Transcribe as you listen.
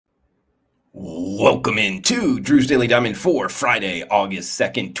Welcome into Drew's Daily Diamond for Friday, August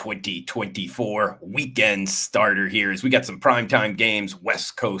 2nd, 2024. Weekend starter here as we got some primetime games,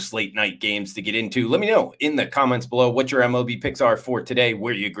 West Coast late night games to get into. Let me know in the comments below what your MLB picks are for today,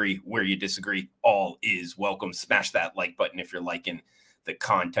 where you agree, where you disagree. All is welcome. Smash that like button if you're liking the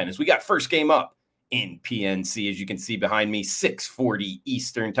content. As we got first game up in PNC, as you can see behind me, 6:40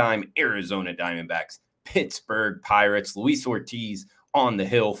 Eastern time, Arizona Diamondbacks, Pittsburgh Pirates, Luis Ortiz on the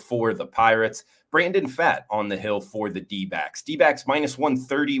hill for the Pirates. Brandon Pfaadt on the hill for the D-backs. D-backs minus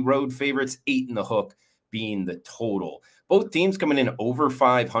 130 road favorites, 8 in the hook being the total. Both teams coming in over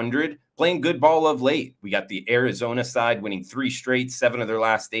 500, playing good ball of late. We got the Arizona side winning 3 straight, 7 of their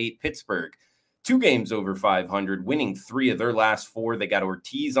last 8. Pittsburgh, 2 games over 500, winning 3 of their last 4. They got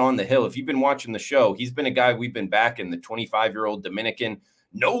Ortiz on the hill. If you've been watching the show, he's been a guy we've been backing, the 25-year-old Dominican.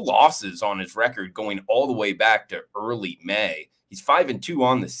 No losses on his record going all the way back to early May. He's 5-2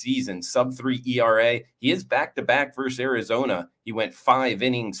 on the season, sub-3 ERA. He is back-to-back versus Arizona. He went 5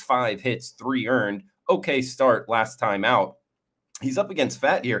 innings, 5 hits, 3 earned. Okay start last time out. He's up against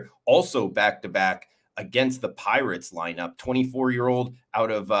Pfaadt here, also back-to-back against the Pirates lineup. 24-year-old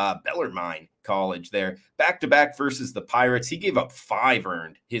out of Bellarmine College there. Back-to-back versus the Pirates. He gave up 5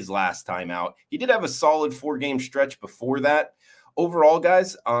 earned his last time out. He did have a solid 4-game stretch before that. Overall,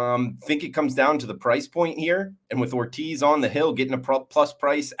 guys, think it comes down to the price point here. And with Ortiz on the hill getting a plus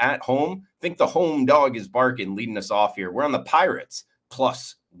price at home, I think the home dog is barking, leading us off here. We're on the Pirates,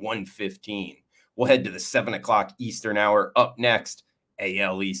 plus 115. We'll head to the 7 o'clock Eastern hour. Up next,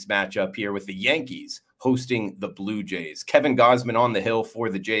 AL East matchup here with the Yankees hosting the Blue Jays. Kevin Gausman on the hill for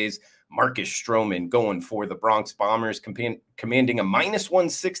the Jays. Marcus Stroman going for the Bronx Bombers, commanding a minus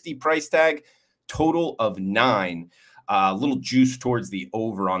 160 price tag, total of 9. A little juice towards the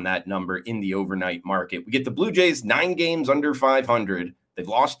over on that number in the overnight market. We get the Blue Jays 9 games under 500. They've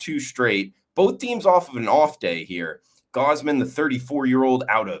lost 2 straight. Both teams off of an off day here. Gausman, the 34-year-old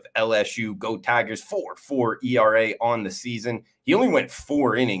out of LSU, go Tigers, 4.4 ERA on the season. He only went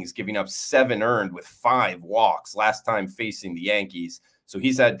 4 innings, giving up 7 earned with 5 walks last time facing the Yankees. So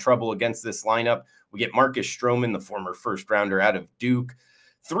he's had trouble against this lineup. We get Marcus Stroman, the former first-rounder out of Duke.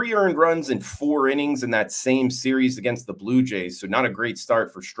 3 earned runs in 4 innings in that same series against the Blue Jays. So not a great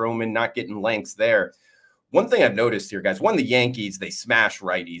start for Stroman, not getting lengths there. One thing I've noticed here, guys, the Yankees, they smash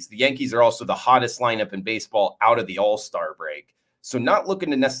righties. The Yankees are also the hottest lineup in baseball out of the All-Star break. So not looking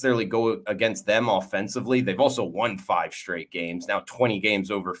to necessarily go against them offensively. They've also won 5 straight games, now 20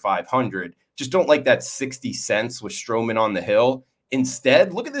 games over 500. Just don't like that 60 cents with Stroman on the hill.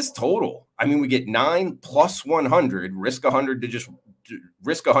 Instead, look at this total. I mean, we get 9 plus 100, risk 100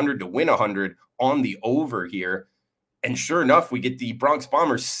 to win 100 on the over here. And sure enough, we get the Bronx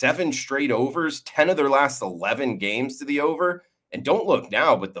Bombers 7 straight overs, 10 of their last 11 games to the over. And don't look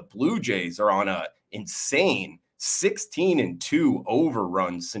now, but the Blue Jays are on a insane 16-2 over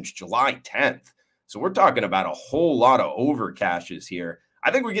runs since July 10th. So we're talking about a whole lot of over cashes here.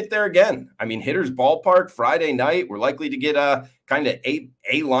 I think we get there again. I mean, Hitters Ballpark Friday night. We're likely to get kind of A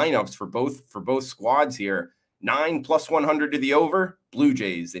lineups for both squads here. 9 plus 100 to the over. Blue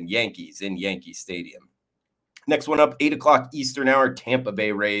Jays and Yankees in Yankee Stadium. Next one up, 8 o'clock Eastern hour. Tampa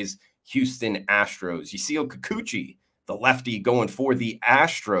Bay Rays, Houston Astros. Yasiel Kikuchi, the lefty, going for the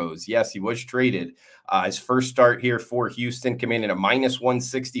Astros. Yes, he was traded. His first start here for Houston, commanding a minus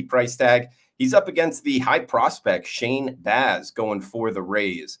 160 price tag. He's up against the high prospect Shane Baz going for the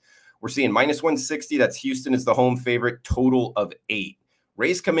Rays. We're seeing minus 160. That's Houston is the home favorite, total of 8.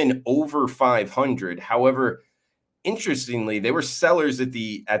 Rays come in over 500. However, interestingly, they were sellers at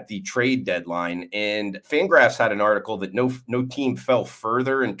the trade deadline, and Fangraphs had an article that no team fell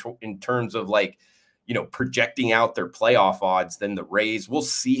further in terms of projecting out their playoff odds than the Rays. We'll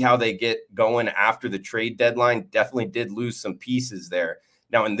see how they get going after the trade deadline. Definitely did lose some pieces there.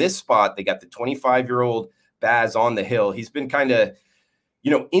 Now, in this spot, they got the 25-year-old Baz on the hill. He's been kind of,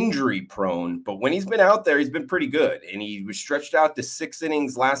 injury prone, but when he's been out there, he's been pretty good. And he was stretched out to 6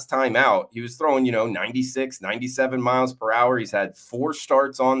 innings last time out. He was throwing, 96, 97 miles per hour. He's had 4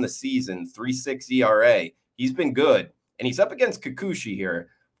 starts on the season, 3.6 ERA. He's been good. And he's up against Kikuchi here.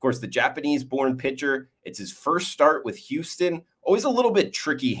 Of course, the Japanese-born pitcher. It's his first start with Houston. Always a little bit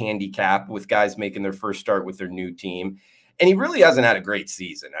tricky handicap with guys making their first start with their new team. And he really hasn't had a great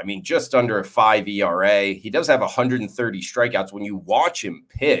season. I mean, just under a 5 ERA. He does have 130 strikeouts. When you watch him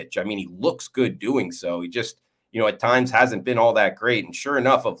pitch, I mean, he looks good doing so. He just, at times hasn't been all that great. And sure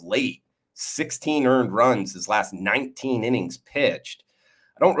enough, of late, 16 earned runs his last 19 innings pitched.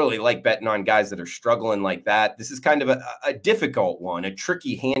 I don't really like betting on guys that are struggling like that. This is kind of a difficult one, a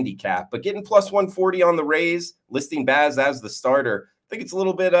tricky handicap. But getting plus 140 on the Rays, listing Baz as the starter, I think it's a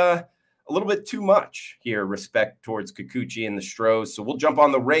little bit a little bit too much here, respect towards Kikuchi and the Stros. So we'll jump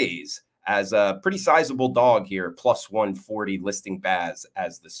on the Rays as a pretty sizable dog here, plus 140, listing Baz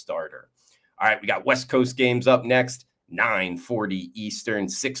as the starter. All right, we got West Coast games up next, 9:40 Eastern,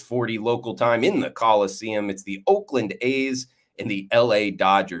 6:40 local time in the Coliseum. It's the Oakland A's and the LA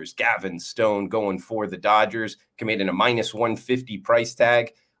Dodgers. Gavin Stone going for the Dodgers, commanding a minus 150 price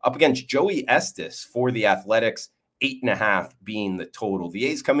tag, up against Joey Estes for the Athletics, 8.5 being the total. The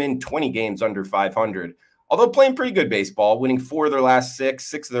A's come in 20 games under 500, although playing pretty good baseball, winning 4 of their last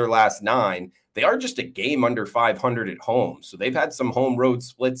 6 of their last 9. They are just a game under 500 at home. So they've had some home road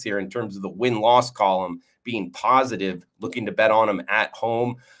splits here in terms of the win-loss column being positive, looking to bet on them at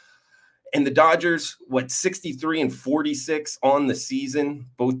home. And the Dodgers, 63 and 46 on the season.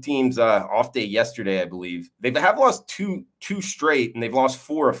 Both teams off day yesterday, I believe. They have lost two straight, and they've lost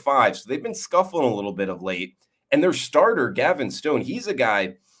 4 of 5. So they've been scuffling a little bit of late. And their starter, Gavin Stone, he's a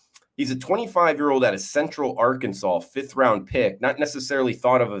 25-year-old out of Central Arkansas, 5th-round pick, not necessarily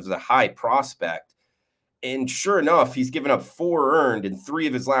thought of as a high prospect. And sure enough, he's given up 4 earned in 3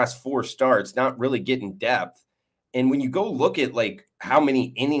 of his last 4 starts, not really getting depth. And when you go look at like how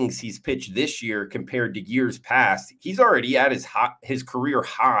many innings he's pitched this year compared to years past, he's already at his career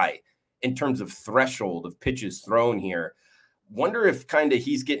high in terms of threshold of pitches thrown here. Wonder if kind of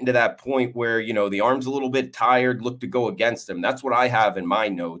he's getting to that point where, you know, the arm's a little bit tired, look to go against him. That's what I have in my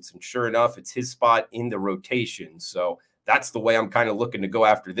notes. And sure enough, it's his spot in the rotation. So that's the way I'm kind of looking to go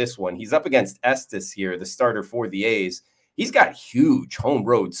after this one. He's up against Estes here, the starter for the A's. He's got huge home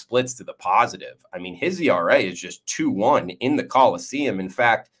road splits to the positive. I mean, his ERA is just 2.1 in the Coliseum. In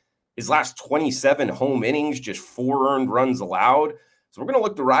fact, his last 27 home innings, just 4 earned runs allowed. So we're going to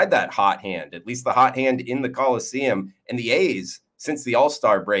look to ride that hot hand, at least the hot hand in the Coliseum. And the A's, since the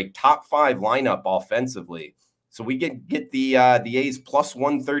All-Star break, top 5 lineup offensively. So we get the A's plus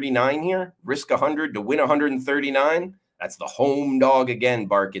 139 here, risk 100 to win 139. That's the home dog again,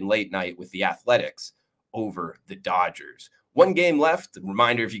 barking late night with the Athletics over the Dodgers. 1 game left.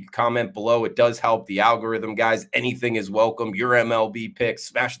 Reminder, if you could comment below, it does help the algorithm, guys. Anything is welcome. Your MLB picks.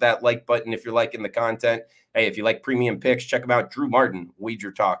 Smash that like button if you're liking the content. Hey, if you like premium picks, check them out. Drew Martin,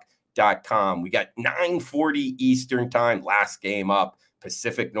 WagerTalk.com. We got 9:40 Eastern time. Last game up,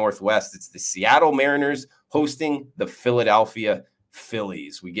 Pacific Northwest. It's the Seattle Mariners hosting the Philadelphia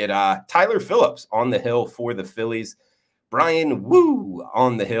Phillies. We get Tyler Phillips on the hill for the Phillies. Brian Woo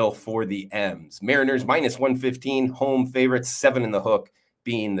on the hill for the M's. Mariners minus 115, home favorites, 7 in the hook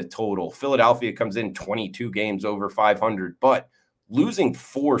being the total. Philadelphia comes in 22 games over 500, but losing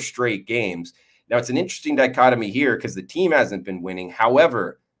 4 straight games. Now, it's an interesting dichotomy here because the team hasn't been winning.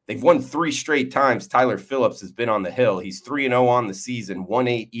 However, they've won 3 straight times. Tyler Phillips has been on the hill. He's 3-0 on the season,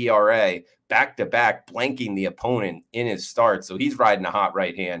 1.8 ERA, back-to-back, blanking the opponent in his start. So he's riding a hot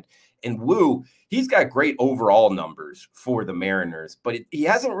right hand. And Woo, he's got great overall numbers for the Mariners, but he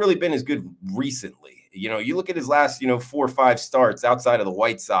hasn't really been as good recently. You know, you look at his last, 4 or 5 starts outside of the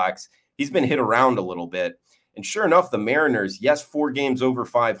White Sox, he's been hit around a little bit. And sure enough, the Mariners, yes, 4 games over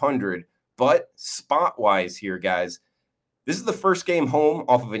 500, but spot-wise here, guys, this is the first game home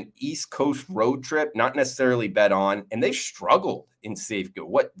off of an East Coast road trip, not necessarily bet on, and they struggled in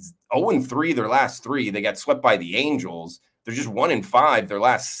Safeco. 0-3 their last 3. They got swept by the Angels. They're just 1-5 their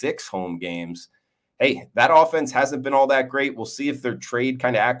last 6 home games. Hey, that offense hasn't been all that great. We'll see if their trade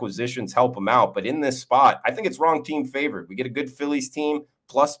kind of acquisitions help them out. But in this spot, I think it's wrong team favored. We get a good Phillies team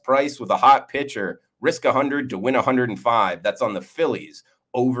plus price with a hot pitcher. Risk 100 to win 105. That's on the Phillies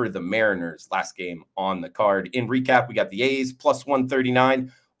over the Mariners. Last game on the card. In recap, we got the A's plus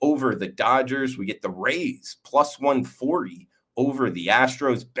 139 over the Dodgers. We get the Rays plus 140 over the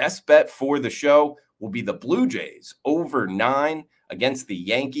Astros. Best bet for the show will be the Blue Jays over 9 against the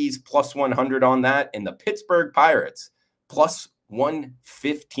Yankees, plus 100 on that, and the Pittsburgh Pirates plus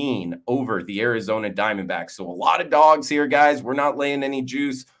 115 over the Arizona Diamondbacks. So a lot of dogs here, guys. We're not laying any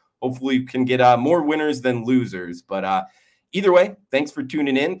juice. Hopefully we can get more winners than losers. But either way, thanks for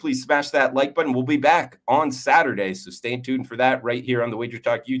tuning in. Please smash that like button. We'll be back on Saturday, so stay tuned for that right here on the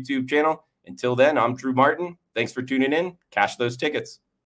WagerTalk YouTube channel. Until then, I'm Drew Martin. Thanks for tuning in. Cash those tickets.